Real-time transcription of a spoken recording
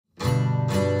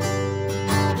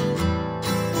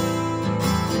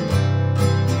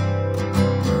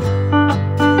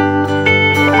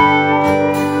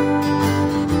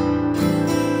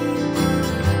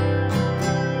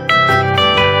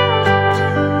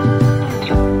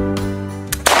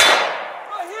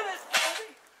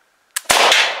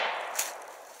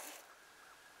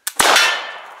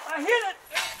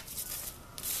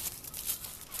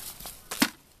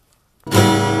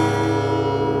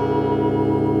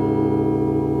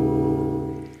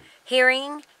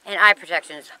Hearing and eye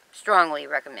protection is strongly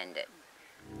recommended.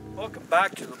 Welcome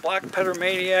back to the Black Petter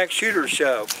Maniac Shooter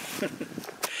Show.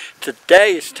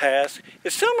 Today's task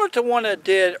is similar to one I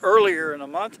did earlier in the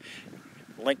month.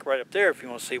 Link right up there if you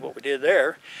want to see what we did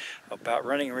there about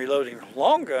running and reloading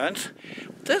long guns.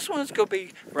 This one's going to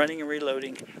be running and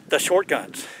reloading the short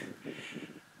guns.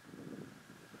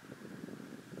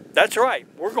 That's right,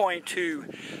 we're going to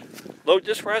load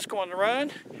this rascal on the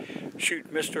run,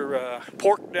 shoot Mr.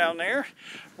 Pork down there,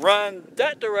 run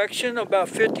that direction about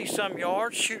 50 some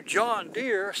yards, shoot John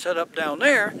Deere set up down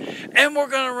there, and we're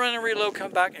going to run and reload,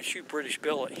 come back and shoot British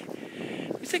Billy.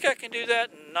 You think I can do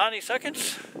that in 90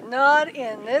 seconds? Not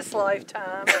in this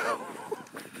lifetime.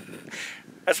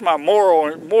 That's my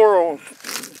moral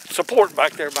support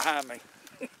back there behind me.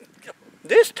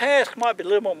 This task might be a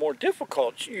little bit more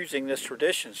difficult using this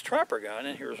Traditions trapper gun,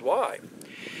 and here's why.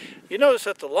 You notice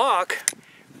that the lock,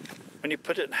 when you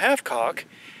put it in half cock,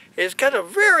 it's got a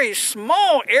very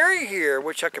small area here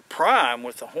which I could prime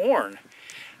with the horn.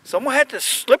 So I'm going to have to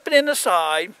slip it in the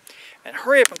side and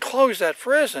hurry up and close that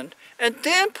frizzen and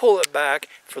then pull it back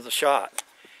for the shot.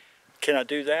 Can I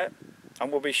do that?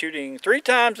 I'm going to be shooting 3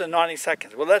 times in 90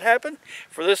 seconds. Will that happen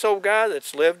for this old guy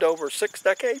that's lived over 6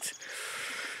 decades?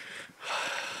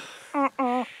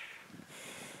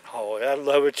 Oh, I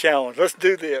love a challenge. Let's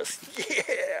do this.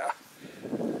 Yeah.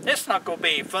 It's not going to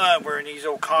be fun wearing these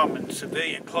old common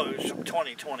civilian clothes from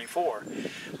 2024.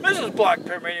 Mrs. Black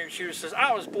Petter Maniac Shooter says,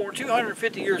 I was born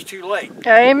 250 years too late.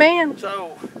 Amen.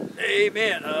 So,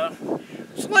 amen.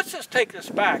 So let's just take this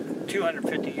back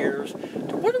 250 years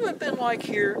to what it would have been like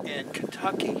here in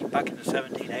Kentucky back in the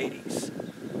 1780s.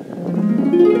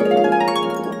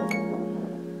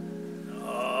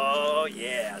 Oh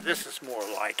yeah, this is more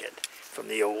like it from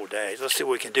the old days. Let's see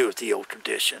what we can do with the old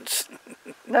traditions.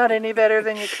 Not any better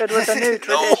than you could with the new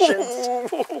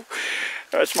traditions. Oh,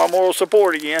 that's my moral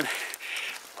support again.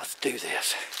 Let's do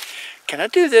this. Can I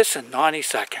do this in 90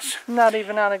 seconds? Not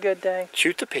even on a good day.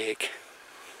 Shoot the pig.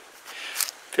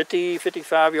 50,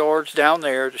 55 yards down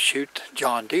there to shoot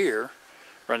John Deere,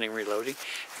 running, reloading,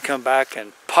 and come back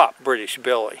and pop British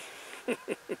Billy.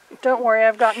 Don't worry,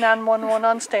 I've got 911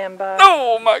 on standby.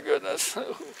 Oh my goodness.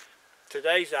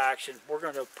 Today's action, we're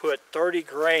going to put 30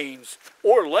 grains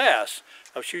or less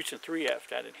of shoots and 3F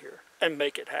down in here and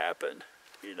make it happen.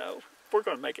 You know, we're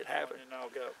going to make it happen and I'll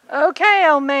go. Okay,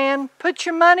 old man, put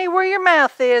your money where your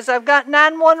mouth is. I've got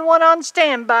 911 on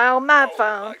standby on my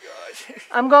phone. My gosh.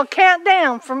 I'm going to count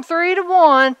down from 3 to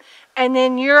 1, and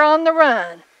then you're on the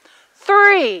run.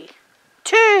 3,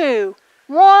 2,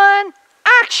 1,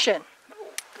 action.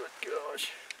 Oh, good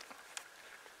gosh.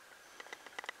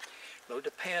 Load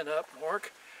the pan up,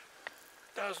 Mark.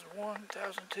 1001,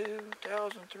 1002,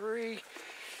 1003.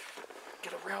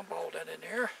 Get a round ball down in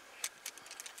there.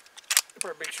 You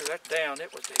better make sure that's down.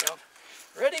 It was down.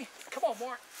 Ready? Come on,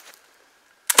 Mark.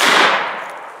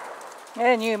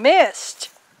 And you missed.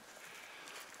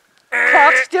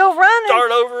 Clock's still running.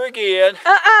 Start over again.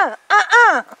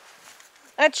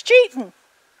 That's cheating.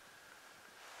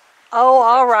 Oh,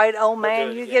 all right, old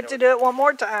man. You get to do it one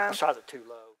more time. I shot it too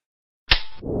low.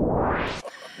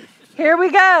 Here we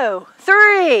go.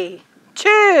 3,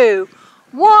 2,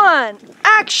 1,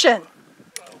 action.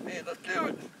 Oh man, let's do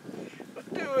it. Let's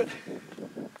do it.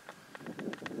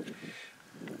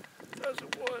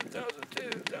 1001,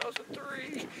 1002,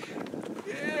 1003.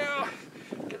 Yeah.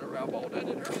 Get a round ball down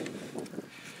in there.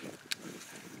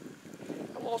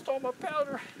 I lost all my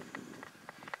powder.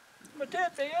 I'm a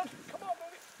dead man. Come on,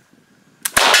 buddy.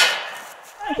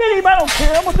 I hit him. I don't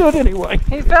care. I'm going to do it anyway.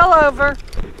 He fell over.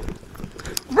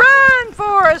 Run,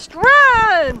 Forrest,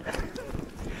 run!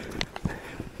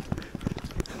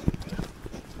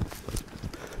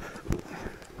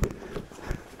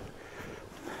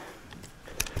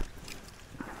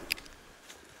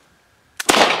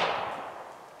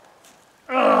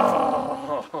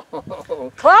 Oh.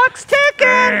 Clock's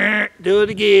ticking! Do it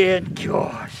again.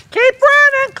 Gosh. Keep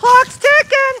running, clock's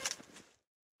ticking!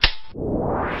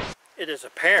 It is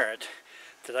apparent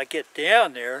that I get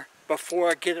down there before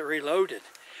I get it reloaded.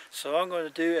 So I'm going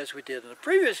to do as we did in the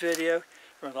previous video,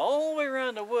 run all the way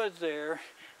around the woods there,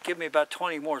 give me about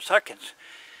 20 more seconds.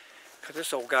 Because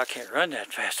this old guy can't run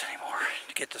that fast anymore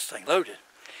to get this thing loaded.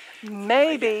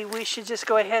 Maybe we should just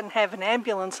go ahead and have an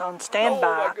ambulance on standby.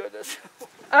 Oh my goodness.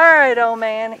 All right, old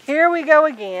man, here we go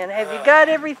again. Have you got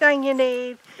everything you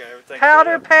need? Got everything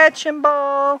Powder, patch, and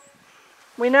ball.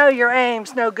 We know your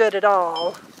aim's no good at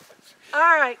all.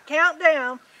 All right, count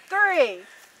down. 3,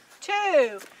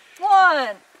 2,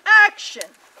 1, action.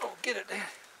 Oh, get it there.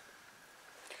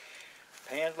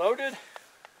 Pan loaded.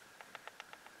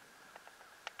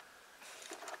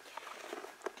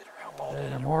 Get ball in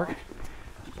there, Mark.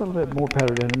 Just a little bit more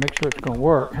powder in it. Make sure it's going to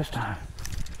work this time.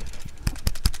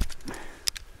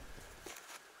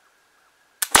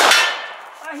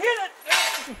 I hit it!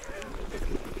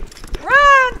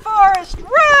 Run, Forrest,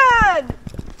 run!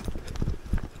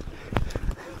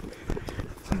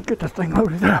 Get this thing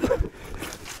loaded up.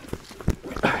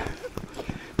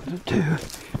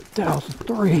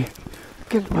 2003.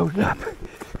 Get it loaded up.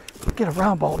 Get a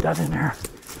round ball done in there.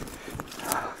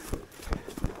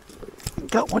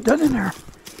 Got one done in there.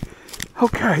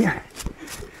 Okay.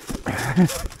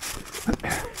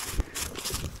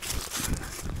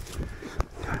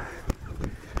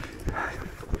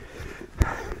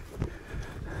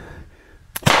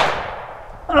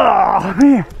 Oh,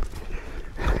 man.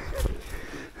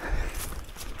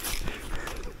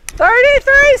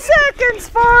 33 seconds,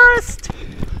 Forrest.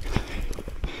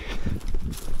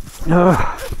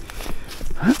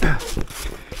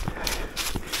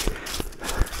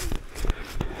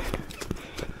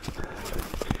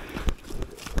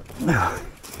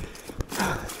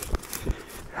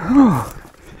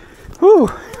 Whew.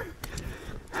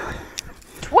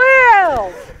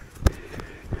 12,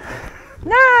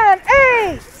 9,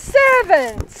 8,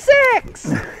 7, 6,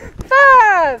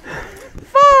 5,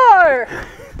 4,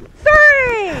 3,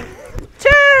 2.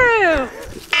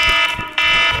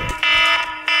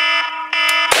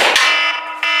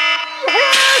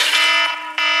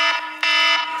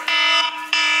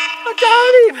 I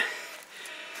got him.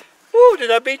 Ooh,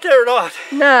 did I beat that or not?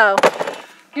 No,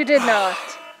 you did not.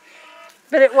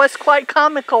 But it was quite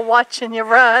comical watching you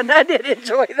run. I did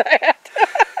enjoy that.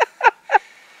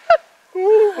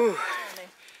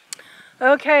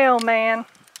 Okay, old man.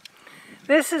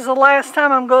 This is the last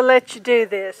time I'm going to let you do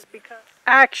this. Because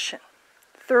action.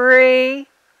 3,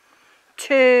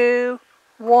 2,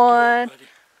 1.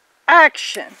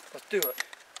 Action. Let's do it.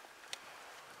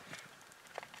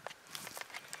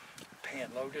 Pan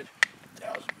loaded.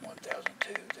 1001,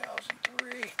 1002,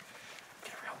 1003.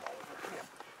 Get around all over here.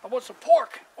 I want some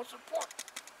pork. I want some pork.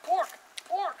 Pork.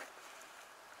 Pork.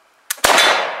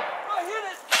 I hit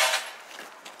it.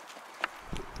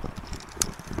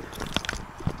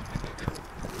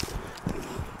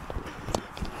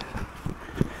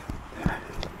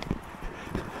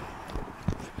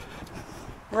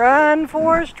 Run,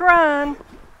 Forrest, run.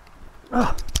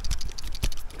 Oh.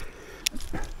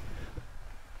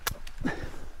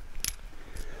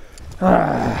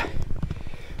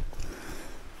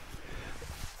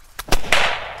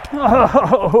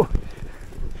 Oh.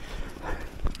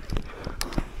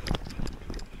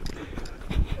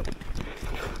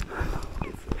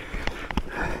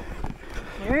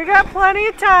 You got plenty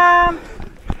of time.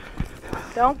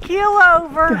 Don't keel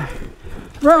over.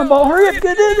 Round ball, hurry up,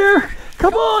 get in there.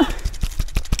 Come on.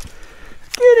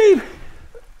 Get him.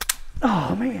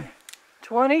 Oh, man.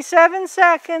 27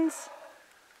 seconds.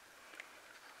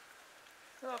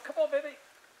 Oh, come on, baby.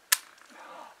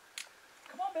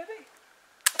 Come on, baby.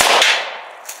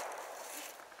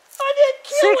 I didn't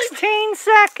kill him. 16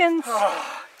 seconds.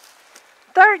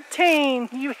 13.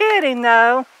 You hit him,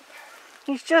 though.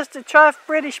 He's just a tough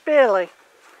British Billy.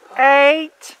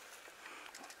 8,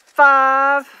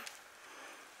 5,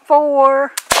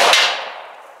 4,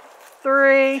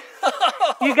 3.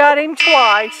 You got him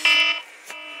twice.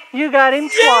 You got him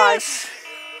twice.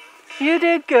 You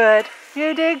did good.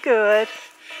 You did good.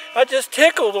 I just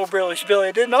tickled old British Billy.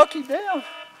 I didn't knock him down.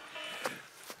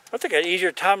 I think I had an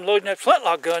easier time loading that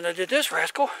flintlock gun than I did this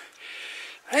rascal.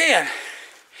 Man,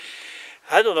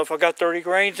 I don't know if I got 30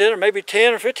 grains in or maybe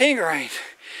 10 or 15 grains.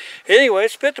 Anyway,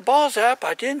 spit the balls out, but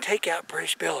I didn't take out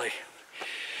British Billy.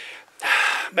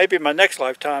 Maybe in my next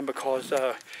lifetime, because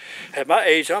at my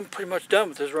age, I'm pretty much done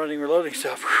with this running and reloading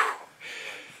stuff. Whew.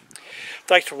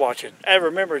 Thanks for watching. And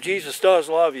remember, Jesus does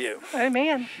love you.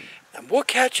 Amen. And we'll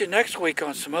catch you next week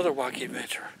on some other wacky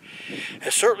adventure.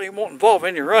 It certainly won't involve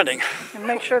any running. And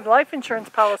make sure the life insurance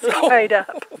policy is paid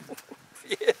up.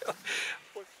 Yeah.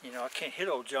 You know, I can't hit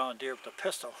old John Deere with a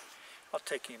pistol. I'll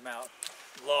take him out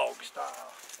log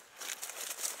style.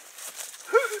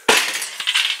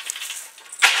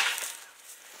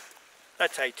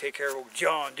 That's how you take care of old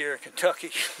John Deere in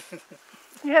Kentucky.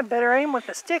 You have better aim with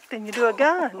a stick than you do a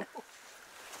gun.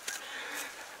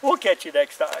 We'll catch you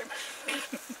next time.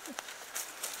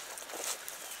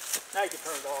 Now you can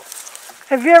turn it off.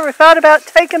 Have you ever thought about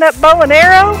taking up bow and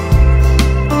arrow?